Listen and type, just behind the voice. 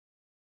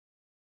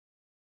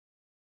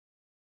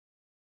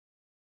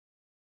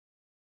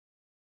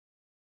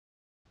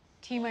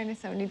T-minus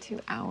 72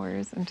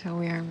 hours until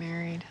we are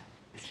married.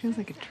 This feels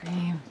like a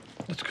dream.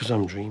 That's because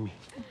I'm dreamy.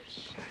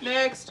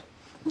 Next.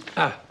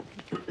 Ah.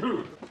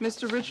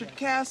 Mr. Richard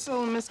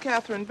Castle and Miss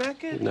Catherine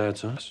Beckett.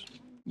 That's us.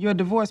 Your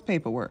divorce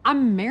paperwork.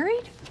 I'm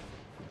married?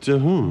 To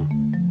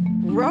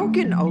whom?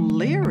 Rogan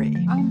O'Leary.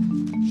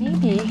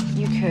 Maybe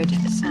you could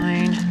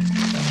sign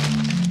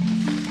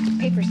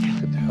papers now.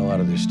 Get the hell out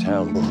of this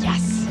town.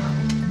 Yes.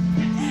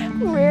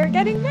 We're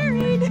getting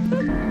married.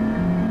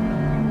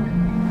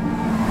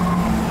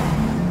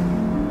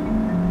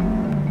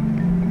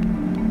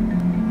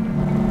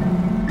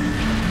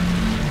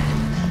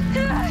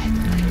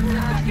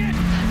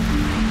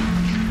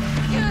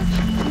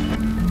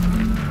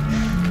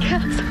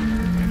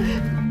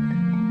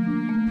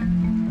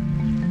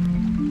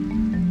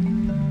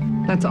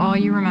 That's all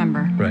you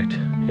remember? Right,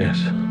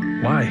 yes.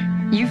 Why?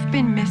 You've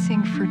been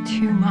missing for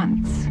 2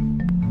 months.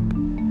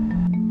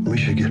 We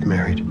should get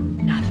married.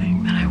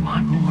 Nothing that I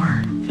want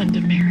more than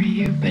to marry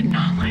you, but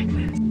not like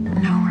this.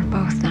 No, we're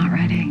both not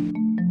ready.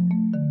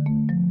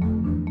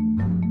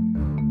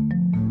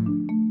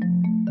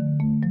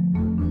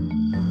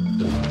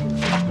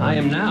 I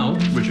am now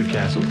Richard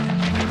Castle,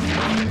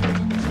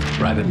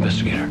 private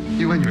investigator.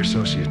 You and your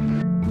associate.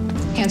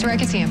 Hands where I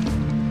can see him.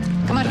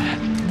 Come on.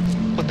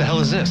 What the hell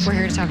is this? We're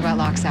here to talk about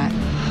Locksat.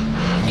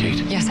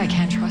 Kate. Yes, I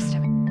can trust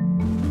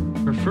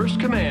him. Her first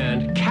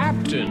command,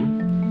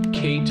 Captain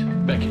Kate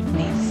Beckett.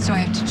 So I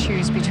have to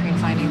choose between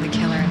finding the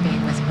killer and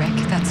being with Rick.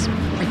 That's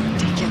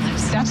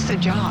ridiculous. That's the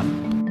job.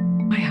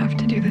 I have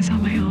to do this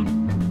on my own.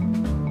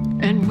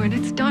 And when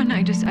it's done,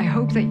 I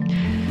hope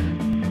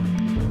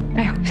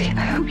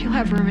you'll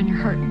have room in your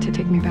heart to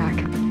take me back.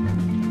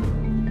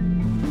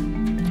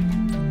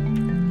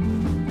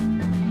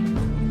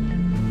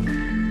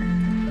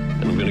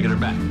 And I'm gonna get her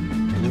back.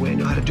 The only way I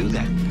know how to do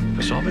that,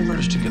 by solving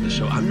murders together,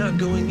 so I'm not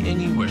going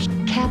anywhere.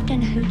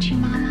 Captain Hoochie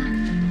Mama.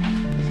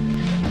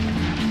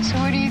 So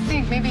what do you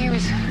think? Maybe he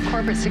was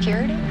corporate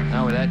security?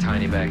 Not with that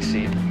tiny back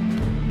seat.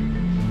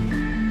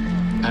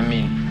 I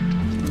mean,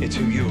 It's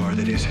who you are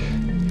that is.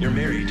 You're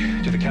married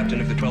to the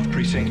captain of the 12th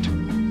precinct.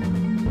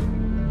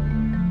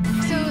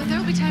 So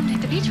there'll be time to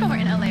hit the beach while we're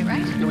in LA,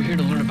 right? You know, we're here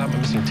to learn about my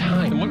missing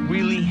time. And what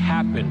really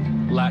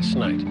happened last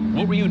night?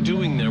 What were you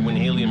doing there when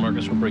Haley and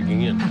Marcus were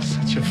breaking in?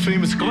 Such a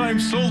famous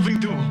crime-solving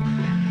duo.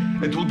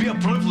 It will be a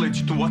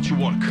privilege to watch you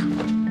work.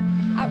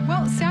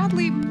 Well,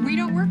 sadly, we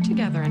don't work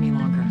together any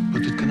longer.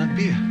 But it cannot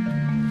be.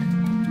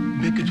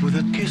 Beckett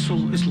without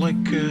Kessel is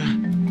like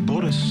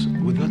Boris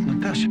without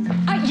Natasha.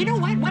 You know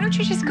what? Why don't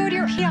you just go to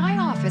your PI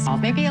office?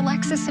 Maybe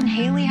Alexis and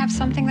Haley have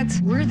something that's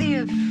worthy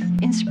of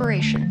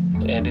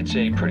inspiration. And it's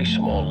a pretty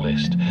small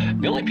list.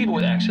 The only people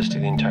with access to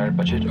the entire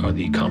budget are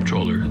the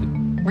comptroller.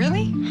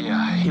 Really?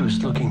 Yeah, he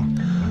was looking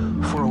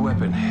for a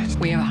weapon.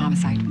 We have a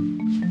homicide.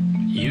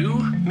 You,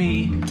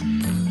 me,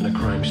 and a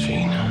crime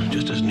scene,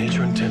 just as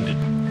nature intended.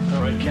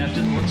 All right,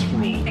 Captain, let's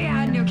roll.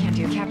 Yeah, no can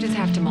do. Captains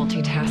have to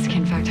multitask.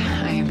 In fact,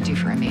 I am due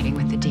for a meeting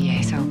with the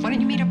DA, so why don't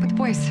you meet up with the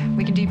boys?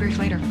 We can debrief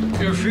later.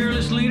 Your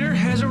fearless leader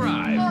has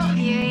arrived. Oh,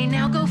 yay.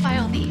 Now go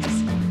file these.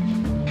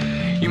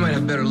 you might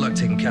have better luck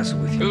taking Castle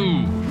with you.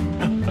 Ooh,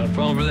 not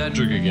falling for that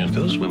trick again.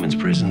 Those women's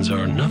prisons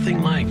are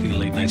nothing like the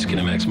late-night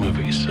Skinemax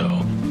movies, so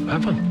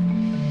have fun.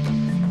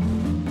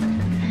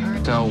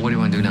 So, what do you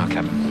want to do now,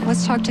 Captain?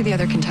 Let's talk to the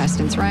other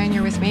contestants. Ryan,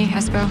 you're with me.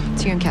 Espo,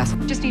 it's you and Castle.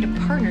 Just need a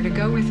partner to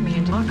go with me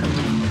and talk a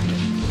little.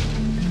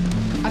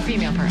 A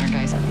female partner,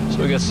 guys.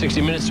 So we got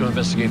 60 minutes to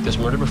investigate this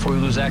murder before we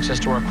lose access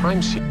to our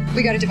crime scene.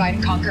 We got to divide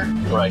and conquer.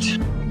 Right.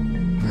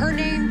 Her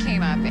name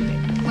came up.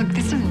 Look,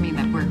 this doesn't mean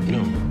that we're...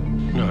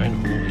 No, I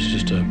know. It's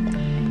just a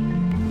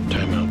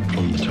timeout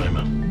from the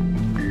timeout.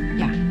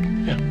 Yeah.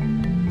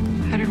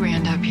 Yeah. How did we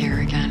end up here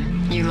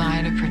again? You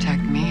lie to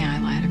protect me, I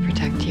lie to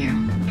protect you.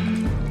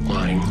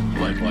 Lying,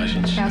 like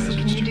license. Castle,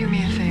 can you do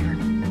me a favor?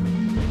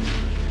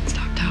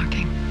 Stop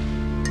talking.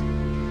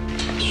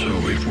 So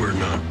if we're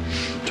not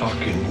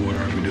talking, what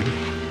are we doing?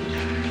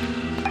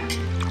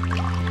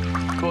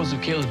 Dispose of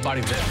Kayla's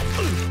body then.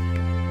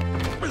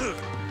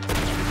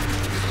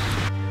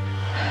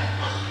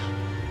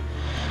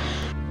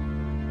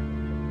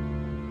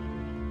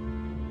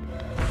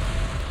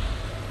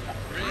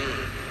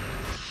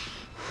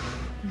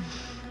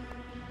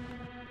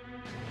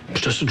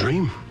 It's just a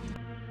dream.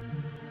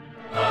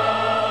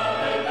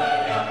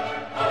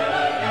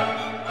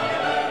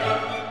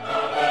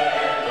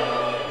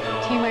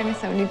 T-minus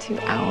 72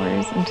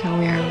 hours until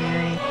we are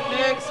married.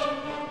 Next.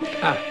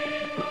 Ah,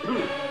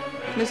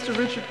 Mr.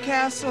 Richard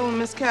Castle and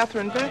Miss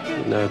Catherine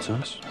Beckett. that's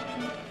us.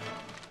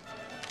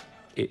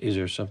 Is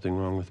there something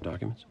wrong with the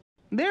documents?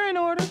 They're in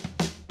order.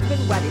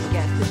 Wedding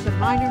guest. It's a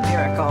minor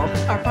miracle.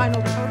 Our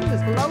final total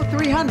is below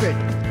 300.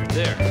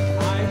 There.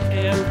 I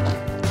am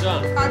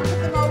done. I put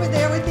them over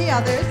there with the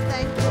others.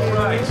 Thank you.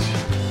 All right.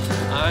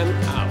 I'm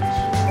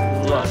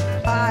out. Run.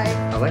 Bye.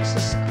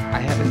 Alexis, I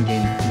haven't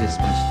gained this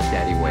much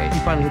daddy weight.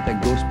 You finally hit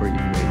that ghost bird you've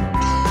been waiting on.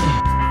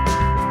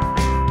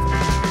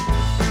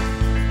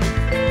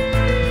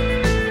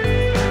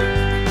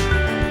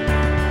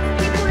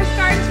 People are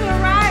starting to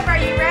arrive. Are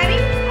you ready?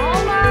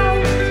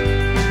 Almost.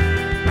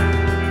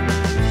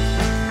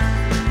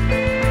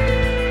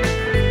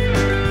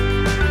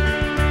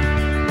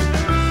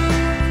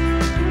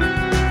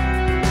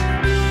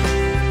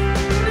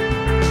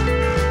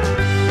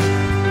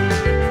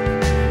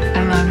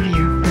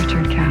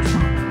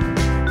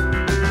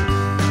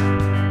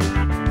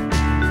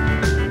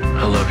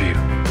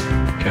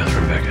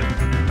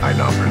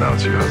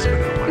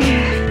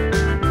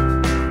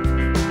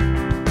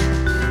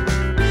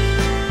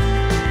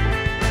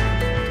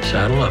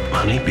 Saddle up,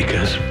 honey,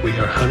 because we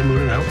are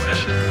honeymooning out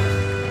west.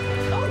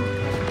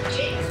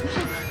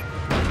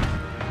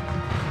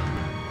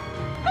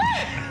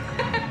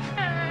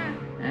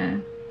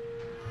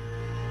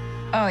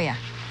 Oh, yeah.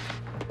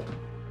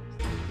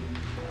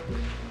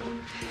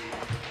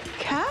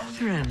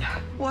 Catherine,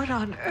 what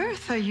on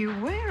earth are you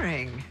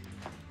wearing?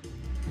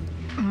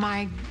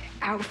 My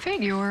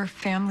outfit, your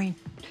family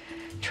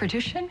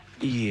tradition?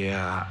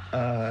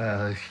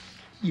 Yeah,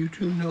 you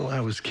do know I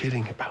was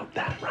kidding about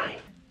that,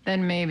 right?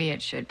 Then maybe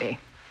it should be.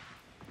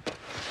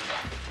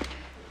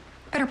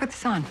 Better put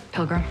this on,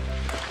 Pilgrim.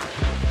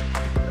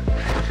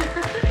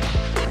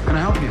 Can I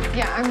help you?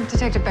 Yeah, I'm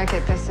Detective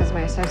Beckett. This is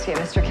my associate,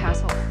 Mr.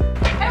 Castle.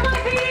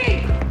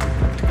 NYPD!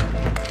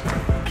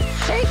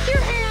 Take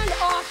your hand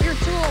off your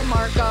tool,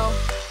 Marco.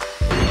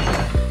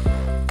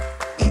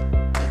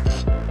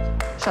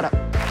 Shut up.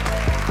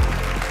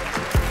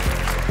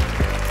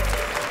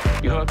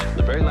 You hooked.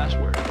 The very last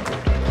word.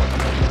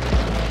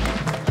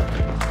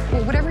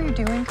 Well, whatever you're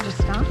doing, could you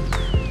stop?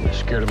 You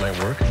scared of my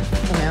work?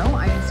 No,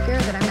 I am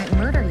scared that I might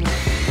murder you.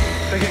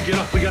 Beckett, get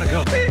up. We gotta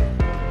go.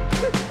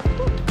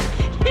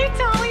 You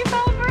totally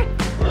fell for it.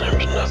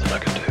 There's nothing I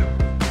can do.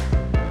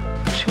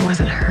 She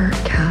wasn't hurt,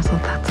 Castle.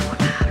 That's what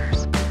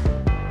matters.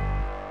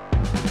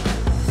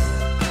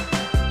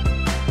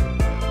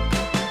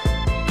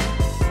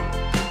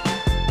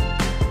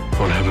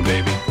 Want to have a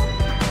baby?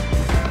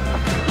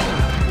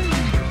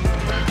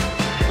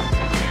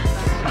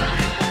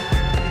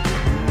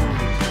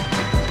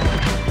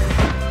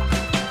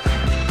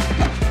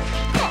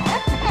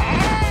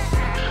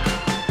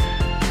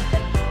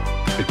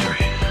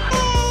 Victory.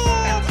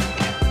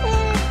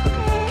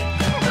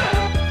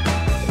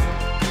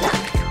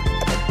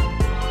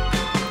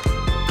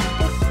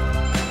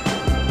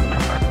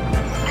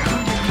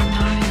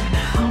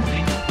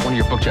 One of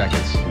your book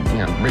jackets. You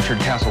know, Richard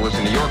Castle lives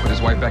in New York with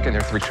his wife Beckett and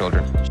their 3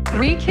 children.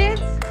 3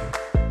 kids?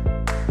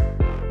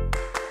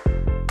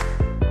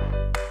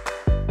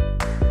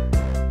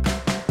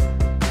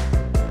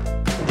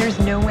 There's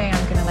no way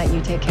I'm gonna let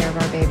you take care of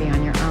our baby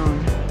on your own.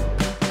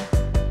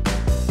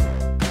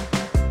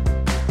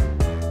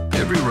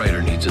 Every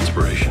writer needs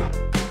inspiration.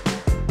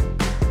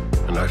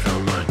 And I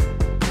found mine.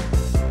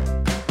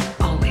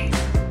 Always.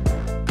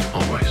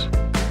 Always.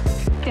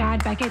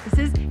 Dad, Beckett, this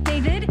is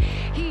David.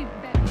 He. Yeah,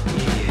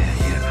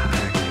 I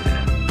agree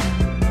that.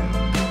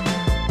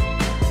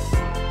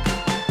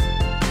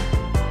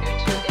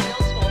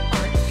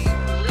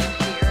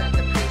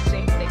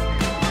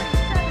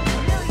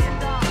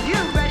 You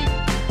ready?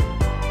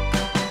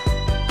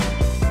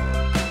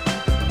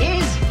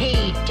 Is he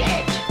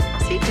dead?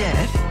 Is he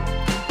dead?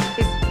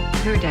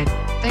 Who dead?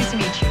 Nice to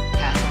meet you,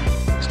 Castle.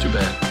 It's too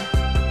bad.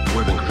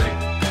 Would've been great.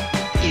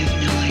 You have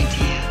no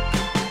idea.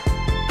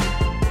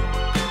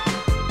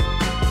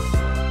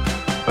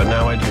 But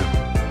now I do.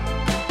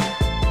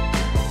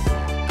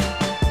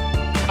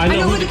 I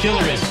know who the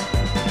killer is.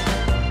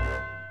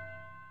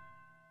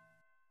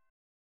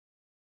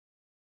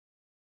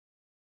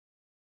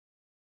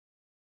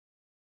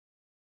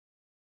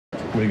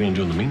 What are you gonna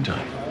do in the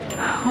meantime?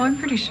 Oh, I'm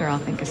pretty sure I'll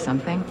think of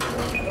something.